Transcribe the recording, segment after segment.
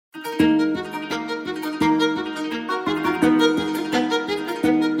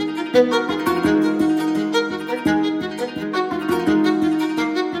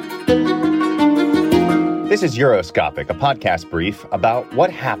This is Euroscopic, a podcast brief about what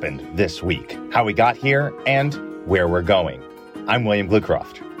happened this week, how we got here, and where we're going. I'm William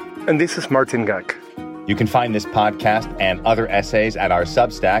Glucroft. And this is Martin Gack. You can find this podcast and other essays at our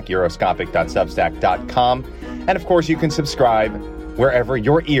Substack, euroscopic.substack.com. And of course, you can subscribe wherever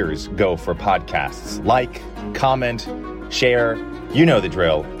your ears go for podcasts. Like, comment, share, you know the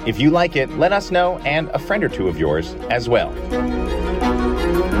drill. If you like it, let us know, and a friend or two of yours as well.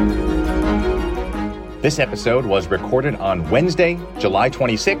 This episode was recorded on Wednesday, July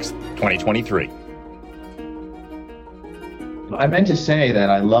 26th, 2023. I meant to say that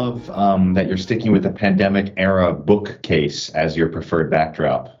I love that you're sticking with the pandemic era bookcase as your preferred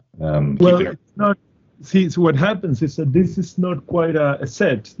backdrop. It's not. See, so what happens is that this is not quite a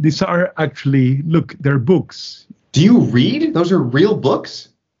set. These are actually, look, they're books. Do you read? Those are real books?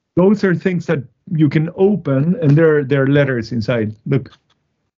 Those are things that you can open, and there are letters inside. Look.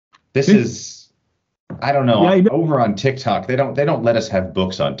 This is, I don't know. Yeah, over on TikTok, they don't let us have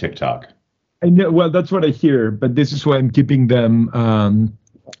books on TikTok. I know. Well, that's what I hear, but this is why I'm keeping them.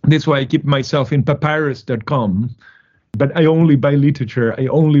 This is why I keep myself in papyrus.com. But I only buy literature. I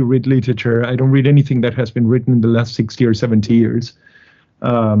only read literature. I don't read anything that has been written in the last 60 or 70 years.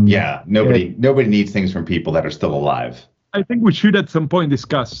 Nobody needs things from people that are still alive. I think we should at some point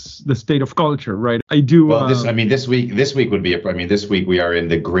discuss the state of culture, right? I do. Well, this week would be. This week we are in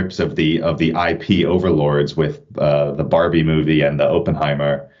the grips of the IP overlords with the Barbie movie and the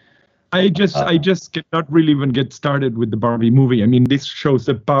Oppenheimer. I just cannot really even get started with the Barbie movie. I mean, this shows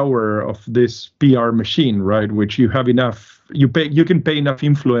the power of this PR machine, right? Which you have enough, you can pay enough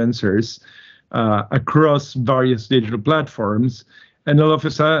influencers across various digital platforms, and all of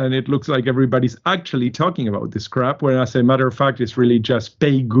a sudden it looks like everybody's actually talking about this crap. When, as a matter of fact, it's really just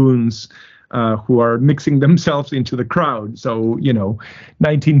pay goons who are mixing themselves into the crowd. So,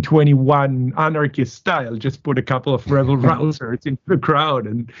 1921 anarchist style, just put a couple of rebel rousers into the crowd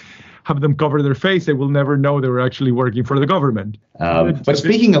and have them cover their face. They will never know they were actually working for the government. But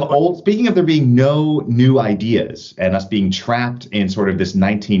speaking of there being no new ideas and us being trapped in sort of this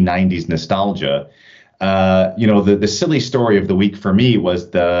 1990s nostalgia, the silly story of the week for me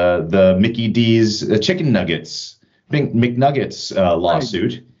was the Mickey D's chicken nuggets, McNuggets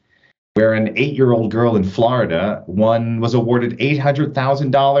lawsuit, where an 8-year-old girl in Florida was awarded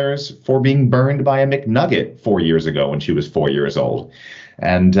 $800,000 for being burned by a McNugget 4 years ago when she was 4 years old.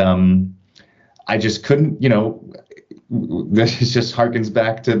 And I just couldn't, this just harkens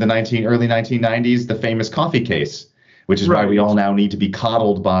back to the early 1990s, the famous coffee case, which is why we all now need to be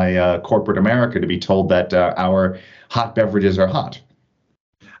coddled by corporate America to be told that our hot beverages are hot.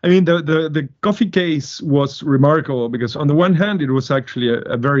 I mean, the coffee case was remarkable because on the one hand, it was actually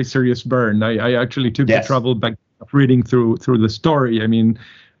a very serious burn. I actually took the trouble back reading through the story. I mean,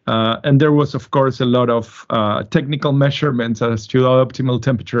 and there was, of course, a lot of technical measurements as to the optimal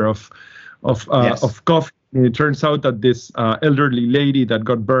temperature of coffee. And it turns out that this elderly lady that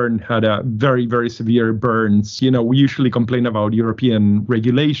got burned had a very, very severe burns. We usually complain about European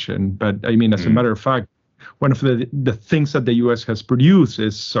regulation, but I mean, as a matter of fact, one of the things that the U.S. has produced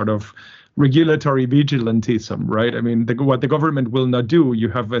is sort of regulatory vigilantism, right? I mean, what the government will not do, you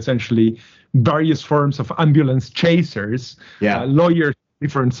have essentially various forms of ambulance chasers, lawyers,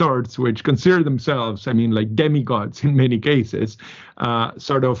 different sorts, which consider themselves, like demigods in many cases,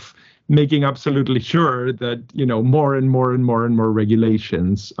 sort of making absolutely sure that, more and more and more and more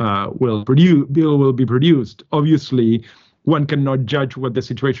regulations will be produced. Obviously, one cannot judge what the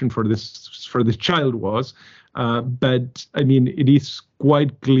situation for this child was, but I mean, it is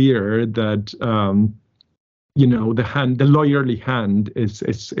quite clear that the lawyerly hand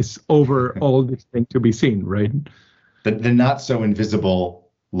is over all this thing to be seen, right? The not so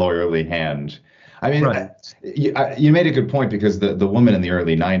invisible lawyerly hand. I mean, you made a good point because the woman in the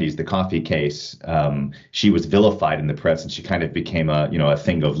early 90s, the coffee case, she was vilified in the press and she kind of became a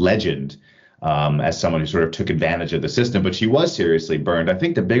thing of legend. As someone who sort of took advantage of the system, but she was seriously burned. I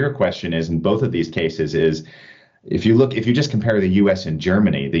think the bigger question is in both of these cases is if you just compare the U.S. and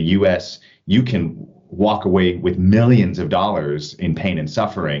Germany, the U.S. you can walk away with millions of dollars in pain and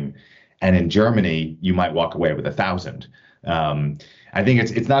suffering, and in Germany you might walk away with 1,000. I think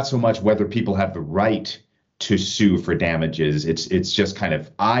it's not so much whether people have the right to sue for damages. It's just kind of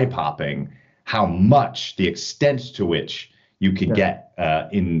eye-popping how much, the extent to which you could get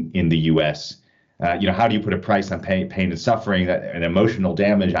in the U.S. How do you put a price on pain and suffering, and emotional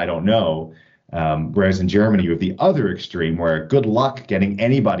damage? I don't know. Whereas in Germany, you have the other extreme where good luck getting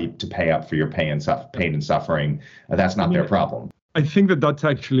anybody to pay up for your pain and suffering. That's not their problem. I think that that's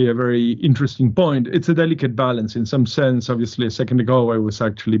actually a very interesting point. It's a delicate balance in some sense. Obviously, a second ago, I was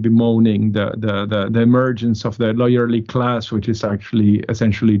actually bemoaning the emergence of the lawyerly class, which is actually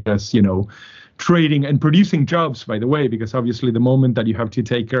essentially just, trading and producing jobs, by the way, because obviously the moment that you have to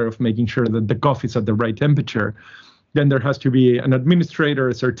take care of making sure that the coffee is at the right temperature, then there has to be an administrator,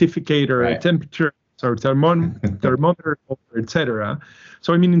 a certificator, a temperature, or thermometer, etc.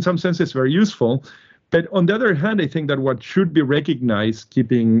 So, I mean, in some sense, it's very useful. But on the other hand, I think that what should be recognized,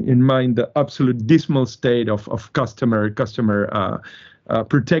 keeping in mind the absolute dismal state of customer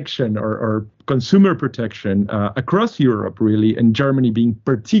protection or consumer protection across Europe, really, and Germany being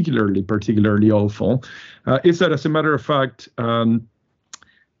particularly awful, is that, as a matter of fact,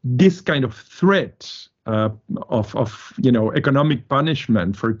 this kind of threat of economic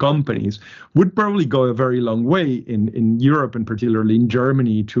punishment for companies would probably go a very long way in Europe, and particularly in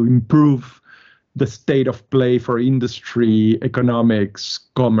Germany, to improve the state of play for industry, economics,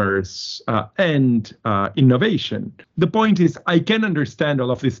 commerce, and innovation. The point is, I can understand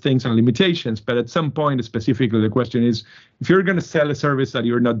all of these things and limitations, but at some point, specifically, the question is, if you're going to sell a service that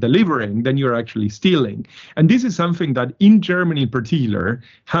you're not delivering, then you're actually stealing. And this is something that in Germany in particular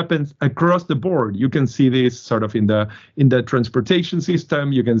happens across the board. You can see this sort of in the transportation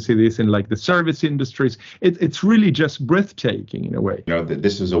system. You can see this in like the service industries. It's really just breathtaking in a way.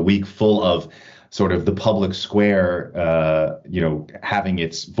 This is a week full of sort of the public square, having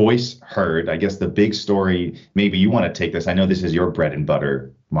its voice heard. I guess the big story, maybe you want to take this. I know this is your bread and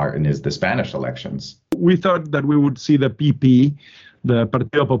butter, Martin, is the Spanish elections. We thought that we would see the PP, the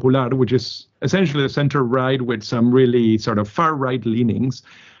Partido Popular, which is essentially the center-right with some really sort of far-right leanings,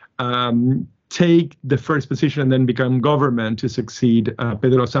 take the first position and then become government to succeed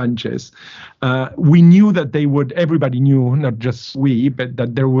Pedro Sanchez. We knew that everybody knew, not just we, but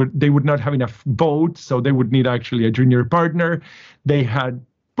that they would not have enough votes, so they would need actually a junior partner. They had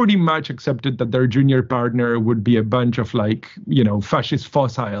pretty much accepted that their junior partner would be a bunch of fascist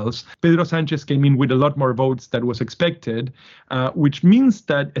fossils. Pedro Sanchez came in with a lot more votes than was expected, which means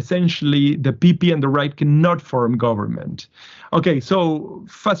that essentially the PP and the right cannot form government. Okay, so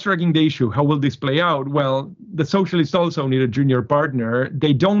fast-tracking the issue, how will this play out? Well, the socialists also need a junior partner.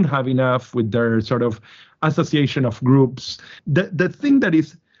 They don't have enough with their sort of association of groups. The thing that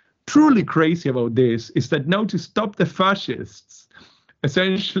is truly crazy about this is that now, to stop the fascists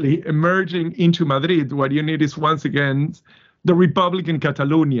essentially emerging into Madrid, what you need is, once again, the Republican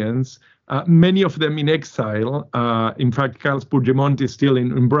Catalonians, many of them in exile. In fact, Carles Puigdemont is still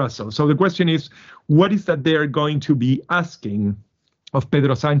in Brussels. So the question is, what is that they're going to be asking of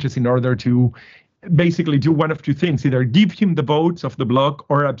Pedro Sanchez in order to basically do one of two things: either give him the votes of the bloc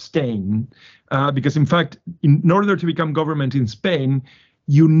or abstain? Because in fact, in order to become government in Spain,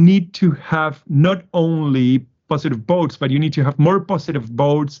 you need to have not only positive votes, but you need to have more positive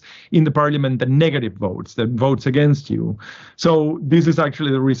votes in the parliament than negative votes, the votes against you. So this is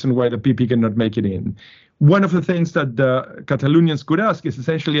actually the reason why the PP cannot make it in. One of the things that the Catalonians could ask is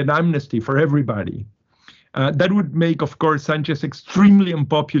essentially an amnesty for everybody. That would make, of course, Sanchez extremely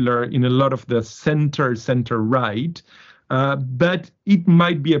unpopular in a lot of the center-right, but it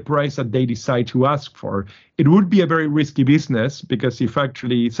might be a price that they decide to ask for. It would be a very risky business, because if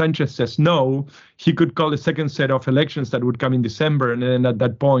actually Sanchez says no, he could call a second set of elections that would come in December. And then at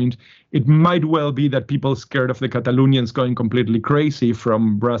that point, it might well be that people scared of the Catalonians going completely crazy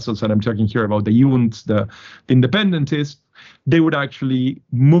from Brussels, and I'm talking here about the Junts, the independentists, they would actually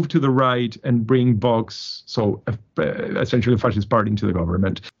move to the right and bring Vox, so essentially a fascist party, into the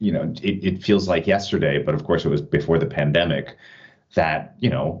government. It feels like yesterday, but of course it was before the pandemic, that,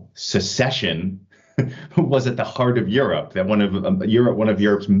 secession was at the heart of Europe, that one of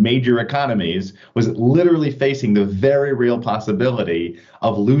Europe's major economies was literally facing the very real possibility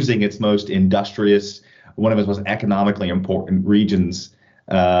of losing its most industrious, one of its most economically important regions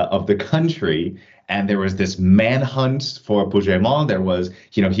of the country. And there was this manhunt for Puigdemont. There was,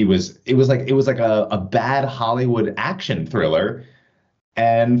 it was like a bad Hollywood action thriller.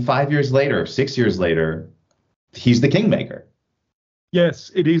 And 5 years later, 6 years later, he's the kingmaker.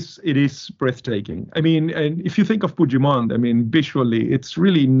 Yes, it is breathtaking. I mean, and if you think of Puigdemont, I mean, visually, it's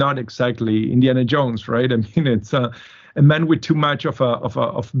really not exactly Indiana Jones, right? I mean, it's a man with too much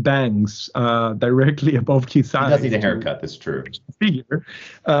of bangs directly above his eyes. He does need a haircut, that's true. Figure.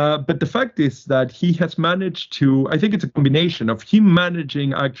 But the fact is that he has managed to, I think it's a combination of him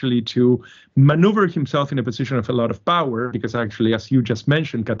managing actually to maneuver himself in a position of a lot of power, because actually, as you just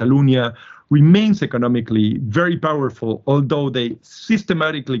mentioned, Catalonia remains economically very powerful, although they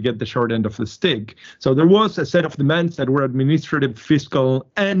systematically get the short end of the stick. So there was a set of demands that were administrative, fiscal,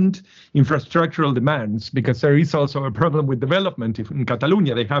 and infrastructural demands, because there is also a problem with development. If in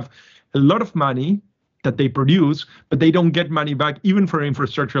Catalonia, they have a lot of money that they produce, but they don't get money back even for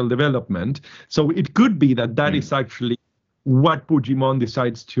infrastructural development. So it could be that that is actually what Puigdemont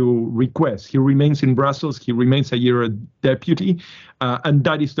decides to request. He remains in Brussels, he remains a Euro deputy, and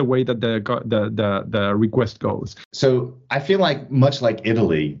that is the way that the request goes. So I feel like, much like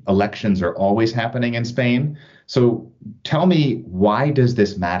Italy, elections are always happening in Spain. So tell me, why does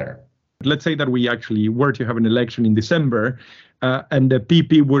this matter? Let's say that we actually were to have an election in December, and the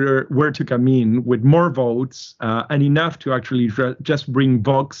PP were to come in with more votes and enough to actually just bring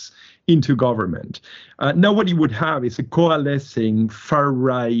Vox into government. Now what you would have is a coalescing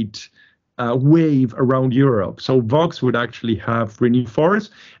far-right wave around Europe. So Vox would actually have renewed force,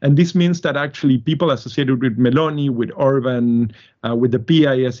 and this means that actually people associated with Meloni, with Orban, with the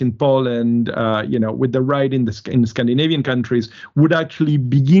PIS in Poland, with the right in the Scandinavian countries, would actually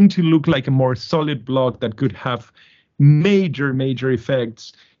begin to look like a more solid bloc that could have major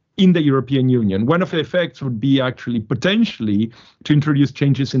effects in the European Union. One of the effects would be actually potentially to introduce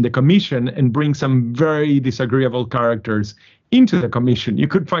changes in the Commission and bring some very disagreeable characters into the Commission. You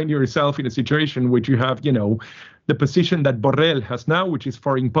could find yourself in a situation which you have, the position that Borrell has now, which is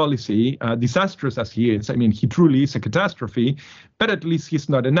foreign policy, disastrous as he is. I mean, he truly is a catastrophe, but at least he's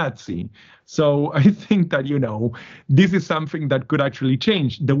not a Nazi. So I think that, this is something that could actually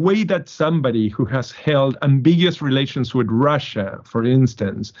change. The way that somebody who has held ambiguous relations with Russia, for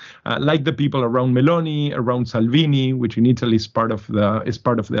instance, like the people around Meloni, around Salvini, which in Italy is part of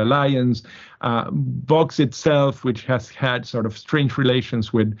the alliance, Vox itself, which has had sort of strange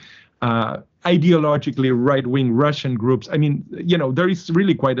relations with ideologically right-wing Russian groups. I mean, there is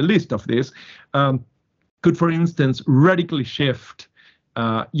really quite a list of this. Could, for instance, radically shift,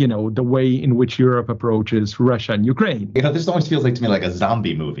 the way in which Europe approaches Russia and Ukraine. This always feels like to me like a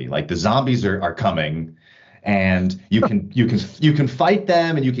zombie movie. Like the zombies are coming, and you can fight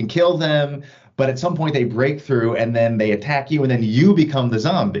them and you can kill them. But at some point they break through and then they attack you, and then you become the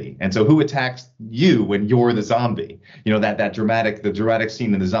zombie. And so who attacks you when you're the zombie? The dramatic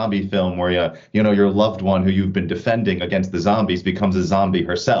scene in the zombie film where your loved one who you've been defending against the zombies becomes a zombie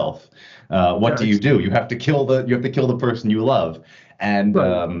herself. What do? You have to kill the person you love. And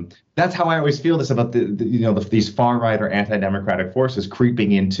that's how I always feel this about these far right or anti-democratic forces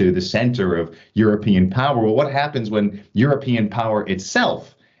creeping into the center of European power. Well, what happens when European power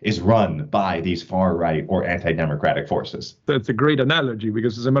itself is run by these far-right or anti-democratic forces? That's a great analogy,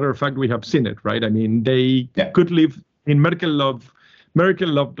 because as a matter of fact, we have seen it, right? I mean, they could live in Merkel loved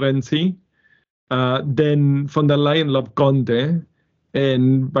Renzi, then von der Leyen loved Conte,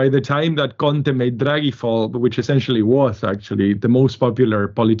 and by the time that Conte made Draghi fall, which essentially was actually the most popular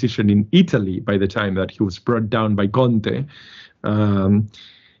politician in Italy by the time that he was brought down by Conte,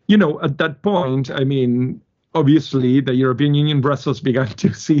 at that point, I mean, obviously, the European Union, Brussels, began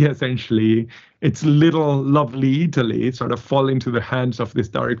to see essentially its little lovely Italy sort of fall into the hands of these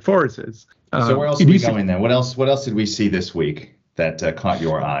dark forces. So where else are we going then? What else did we see this week that caught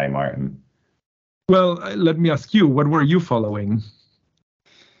your eye, Martin? Well, let me ask you, what were you following?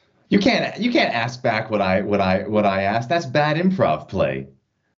 You can't ask back what I asked. That's bad improv play.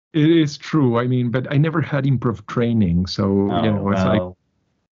 It is true. I mean, but I never had improv training, so it's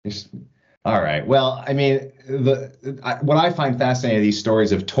like. All right. Well, I mean, what I find fascinating, these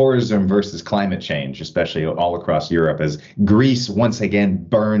stories of tourism versus climate change, especially all across Europe, as Greece once again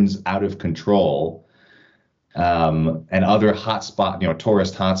burns out of control, and other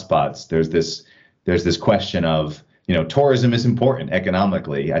tourist hotspots. There's this question of, tourism is important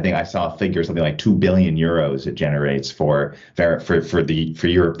economically. I think I saw a figure, something like 2 billion euros it generates for Europe,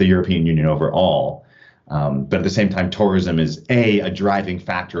 the European Union overall. But at the same time, tourism is a driving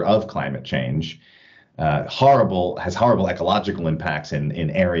factor of climate change. Has horrible ecological impacts in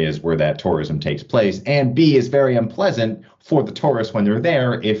areas where that tourism takes place, and B, is very unpleasant for the tourists when they're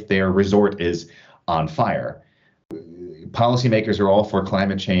there if their resort is on fire. Policymakers are all for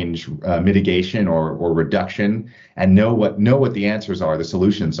climate change mitigation or reduction, and know what the answers are, the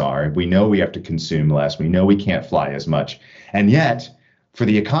solutions are. We know we have to consume less. We know we can't fly as much, and yet, for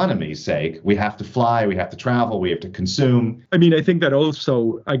the economy's sake, we have to fly, we have to travel, we have to consume. I mean, I think that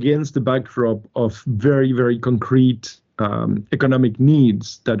also against the backdrop of very, very concrete economic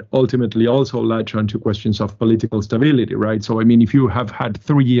needs that ultimately also latch onto questions of political stability, right? So, I mean, if you have had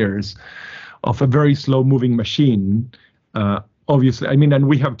 3 years of a very slow moving machine, obviously, I mean, and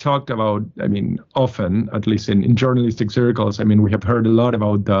we have talked about, I mean, often, at least in journalistic circles, I mean, we have heard a lot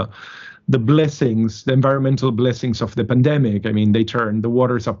about the blessings, the environmental blessings of the pandemic. I mean, they turned the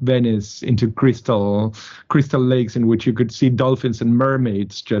waters of Venice into crystal lakes in which you could see dolphins and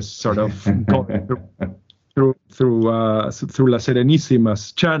mermaids just sort of going through La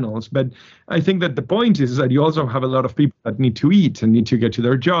Serenissima channels. But I think that the point is that you also have a lot of people that need to eat and need to get to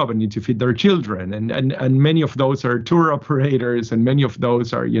their job and need to feed their children, and many of those are tour operators, and many of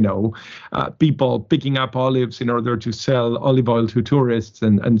those are people picking up olives in order to sell olive oil to tourists,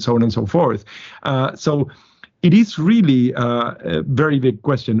 and so on and so forth. So it is really a very big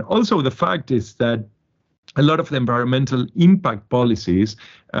question. Also, the fact is that a lot of the environmental impact policies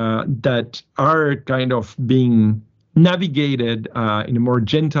that are kind of being navigated in a more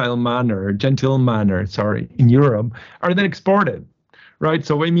gentle manner, in Europe, are then exported, right?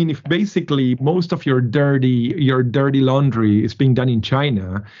 So I mean, if basically most of your dirty laundry is being done in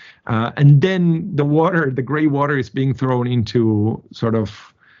China, and then the gray water is being thrown into sort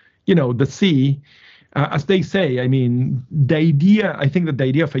of, the sea, as they say. I mean, I think that the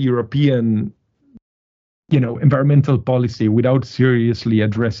idea of a European environmental policy without seriously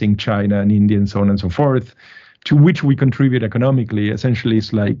addressing China and India and so on and so forth, to which we contribute economically, essentially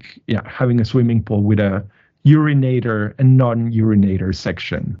is like having a swimming pool with a urinator and non-urinator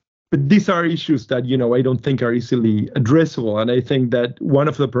section. But these are issues that, I don't think are easily addressable. And I think that one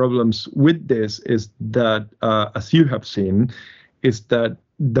of the problems with this is that, as you have seen, is that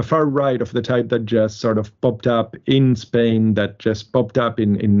the far right of the type that just sort of popped up in Spain, that just popped up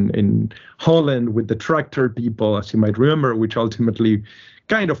in Holland with the tractor people, as you might remember, which ultimately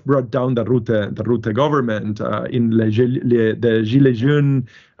kind of brought down the Rutte government, in the Gilets jaunes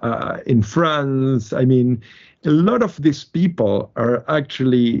in France. I mean, a lot of these people are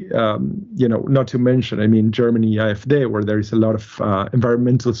actually, not to mention, Germany, AfD, where there is a lot of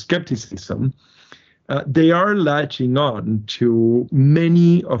environmental skepticism. They are latching on to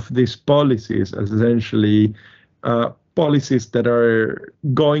many of these policies as essentially policies that are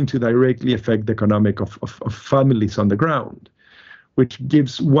going to directly affect the economic of families on the ground, which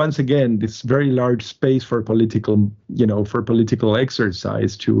gives, once again, this very large space for political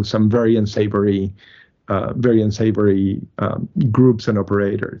exercise to some very unsavory groups and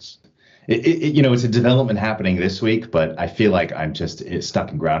operators. It's a development happening this week, but I feel like I'm just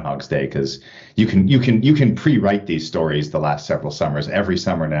stuck in Groundhog's Day, because you can pre-write these stories the last several summers. Every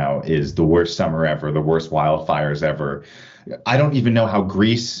summer now is the worst summer ever, the worst wildfires ever. I don't even know how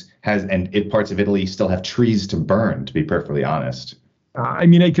Greece has, and parts of Italy still have trees to burn, to be perfectly honest. I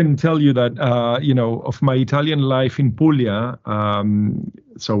can tell you that, of my Italian life in Puglia.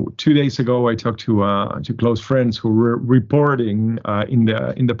 So 2 days ago, I talked to close friends who were reporting in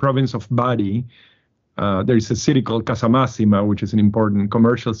the province of Bari. There is a city called Casamassima, which is an important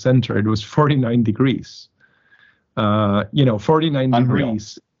commercial center. It was 49 degrees. 49 Unreal.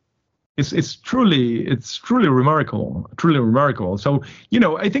 Degrees. It's truly remarkable, So,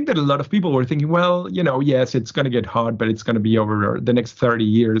 I think that a lot of people were thinking, well, yes, it's going to get hot, but it's going to be over the next 30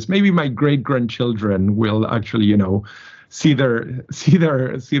 years. Maybe my great grandchildren will actually, see their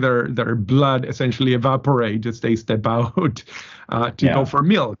blood essentially evaporate as they step out to go for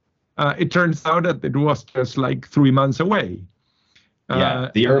milk. It turns out that it was just like 3 months away.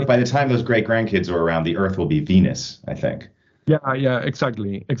 The Earth, by the time those great grandkids are around, the Earth will be Venus, I think. Yeah,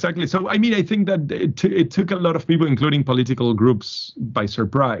 exactly. So, I think that it took a lot of people, including political groups, by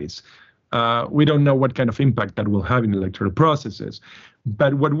surprise. We don't know what kind of impact that will have in electoral processes.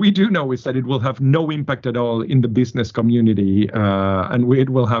 But what we do know is that it will have no impact at all in the business community, and it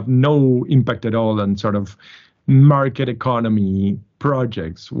will have no impact at all on sort of market economy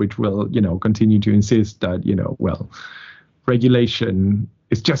projects, which will, continue to insist that, regulation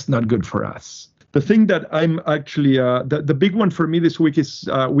is just not good for us. The thing that I'm actually, the big one for me this week is,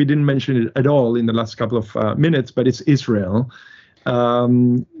 we didn't mention it at all in the last couple of minutes, but it's Israel,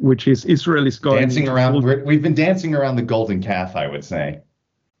 which is Israel is going dancing around. We've been dancing around the golden calf, I would say.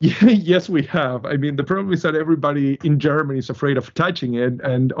 Yeah, yes, we have. The problem is that everybody in Germany is afraid of touching it,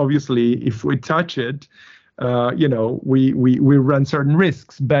 and obviously, if we touch it, we run certain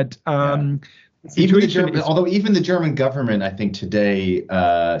risks. But even the German government, I think today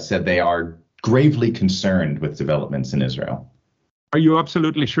said they are gravely concerned with developments in Israel. Are you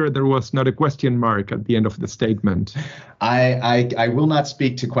absolutely sure there was not a question mark at the end of the statement? I will not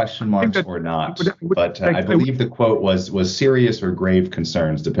speak to question marks or not, but I believe the quote was serious or grave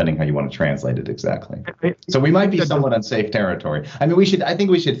concerns, depending how you want to translate it exactly. So we might be somewhat unsafe territory. I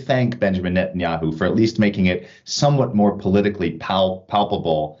think we should thank Benjamin Netanyahu for at least making it somewhat more politically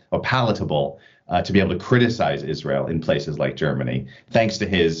palpable or palatable to be able to criticize Israel in places like Germany, thanks to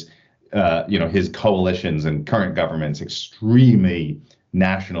his coalitions and current government's extremely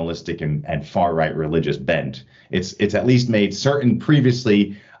nationalistic and far-right religious bent. It's at least made certain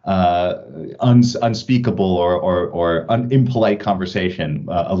previously unspeakable or impolite conversation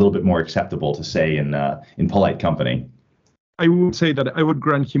a little bit more acceptable to say in polite company. I would say that I would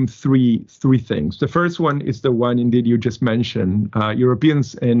grant him three things. The first one is the one indeed you just mentioned.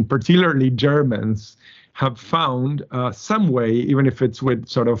 Europeans and particularly Germans have found some way, even if it's with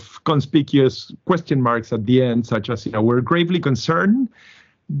sort of conspicuous question marks at the end, such as, we're gravely concerned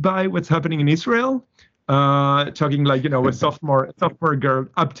by what's happening in Israel. Talking like, a sophomore girl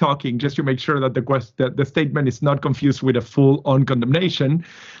up talking just to make sure that the statement is not confused with a full-on condemnation.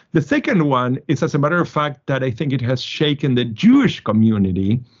 The second one is, as a matter of fact, that I think it has shaken the Jewish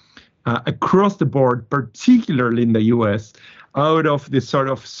community across the board, particularly in the U.S., out of this sort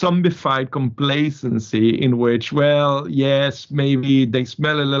of zombified complacency in which, well, yes, maybe they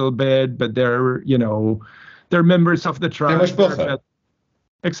smell a little bit, but they're members of the tribe.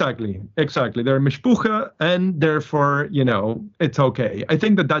 Exactly. They're mishpucha, and therefore, it's okay. I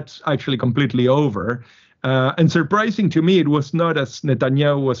think that that's actually completely over. And surprising to me, it was not as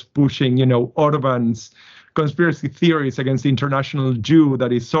Netanyahu was pushing, Orban's conspiracy theories against the international Jew,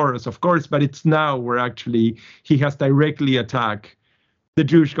 that is Soros, of course, but it's now where actually he has directly attacked the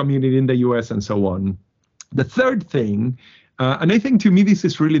Jewish community in the US and so on. The third thing, and I think to me this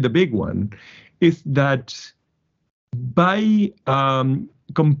is really the big one, is that by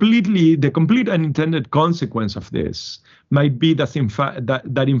the complete unintended consequence of this might be that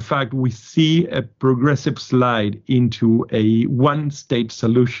in fact we see a progressive slide into a one-state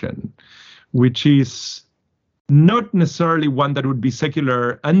solution, which is not necessarily one that would be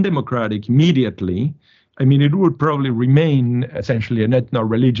secular and democratic immediately. I mean, it would probably remain essentially an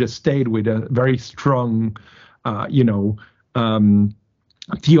ethno-religious state with a very strong,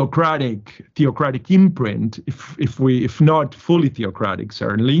 theocratic imprint, if not fully theocratic,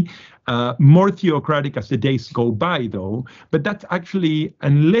 certainly. More theocratic as the days go by, though. But that's actually,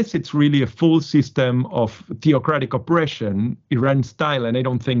 unless it's really a full system of theocratic oppression, Iran style, and I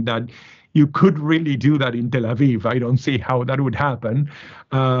don't think that you could really do that in Tel Aviv. I don't see how that would happen.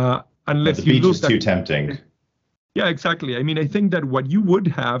 Unless the beach is too tempting. Yeah, exactly. I mean, I think that what you would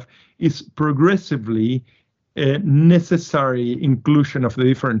have is progressively a necessary inclusion of the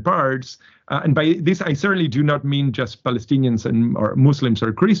different parts. And by this, I certainly do not mean just Palestinians or Muslims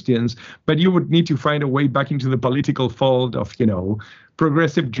or Christians, but you would need to find a way back into the political fold of,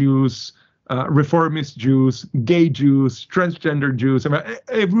 progressive Jews, reformist Jews, gay Jews, transgender Jews. I mean,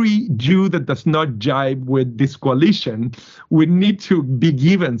 every Jew that does not jibe with this coalition would need to be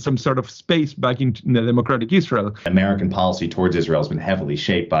given some sort of space back in the democratic Israel. American policy towards Israel has been heavily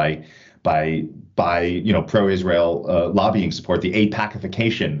shaped by pro-Israel lobbying support, the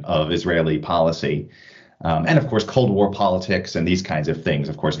AIPACification of Israeli policy. And of course, Cold War politics and these kinds of things.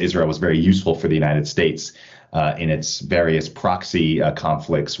 Of course, Israel was very useful for the United States in its various proxy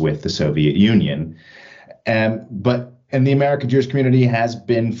conflicts with the Soviet Union. But the American Jewish community has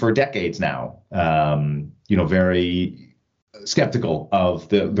been for decades now, very skeptical of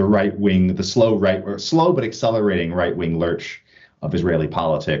the right wing, the slow but accelerating right wing lurch of Israeli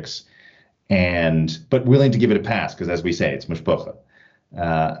politics, but willing to give it a pass because, as we say, it's mishpucha.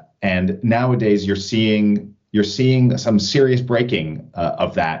 And nowadays, you're seeing some serious breaking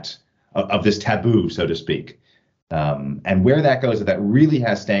of this taboo, so to speak. And where that goes, if that really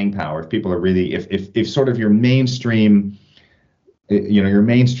has staying power, if people are really, if sort of your mainstream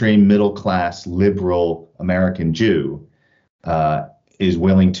middle class liberal American Jew is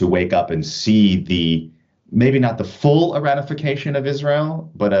willing to wake up and see maybe not the full Iranification of Israel,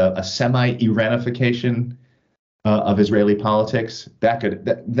 but a semi-Iranification of Israeli politics,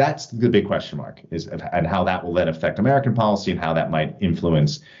 that's the big question mark, and how that will then affect American policy and how that might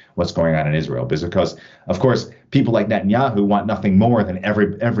influence what's going on in Israel. Because of course, people like Netanyahu want nothing more than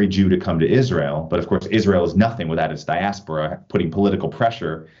every Jew to come to Israel. But of course, Israel is nothing without its diaspora putting political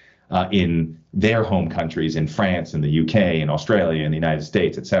pressure in their home countries, in France and the UK and Australia and the United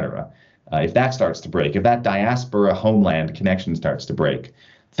States, et cetera. If that starts to break, if that diaspora homeland connection starts to break,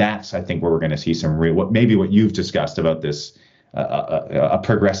 that's, I think, where we're going to see some what you've discussed about this, a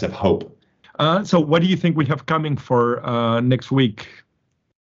progressive hope. So what do you think we have coming for next week?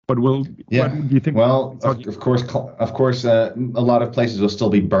 What do you think? Well, of course, a lot of places will still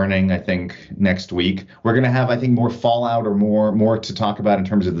be burning, I think, next week. We're going to have, I think, more fallout or more to talk about in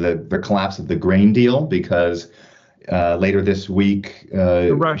terms of the collapse of the grain deal, because later this week,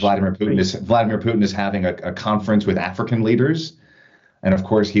 Vladimir Putin is having a conference with African leaders. And of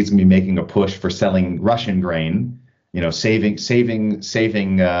course, he's going to be making a push for selling Russian grain,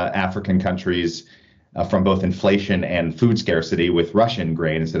 saving African countries from both inflation and food scarcity with Russian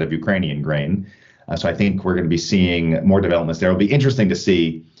grain instead of Ukrainian grain. So I think we're going to be seeing more developments there. It'll be interesting to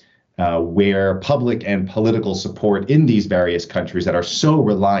see where public and political support in these various countries that are so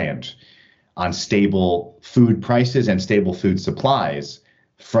reliant on stable food prices and stable food supplies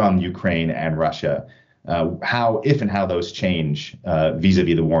from Ukraine and Russia, if and how those change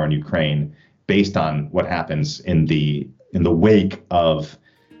vis-a-vis the war in Ukraine, based on what happens in the wake of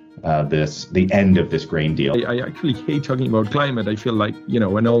the end of this grain deal. I actually hate talking about climate. I feel like,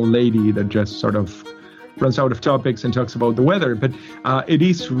 an old lady that just sort of runs out of topics and talks about the weather, but it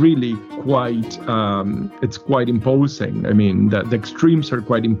is really quite imposing. I mean, the extremes are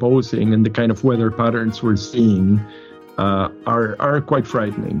quite imposing, and the kind of weather patterns we're seeing are quite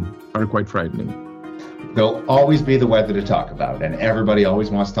frightening. There'll always be the weather to talk about, and everybody always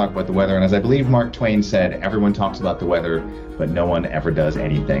wants to talk about the weather. And as I believe Mark Twain said, everyone talks about the weather, but no one ever does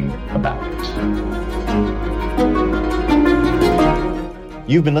anything about it.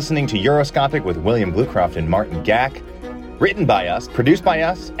 You've been listening to Euroscopic with William Bluecroft and Martin Gack. Written by us, produced by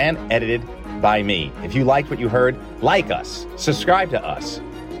us, and edited by me. If you liked what you heard, like us, subscribe to us,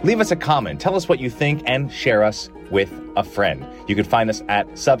 leave us a comment, tell us what you think, and share us with a friend. You can find us at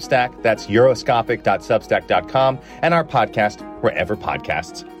Substack, that's euroscopic.substack.com, and our podcast wherever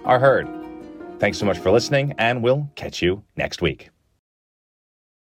podcasts are heard. Thanks so much for listening, and we'll catch you next week.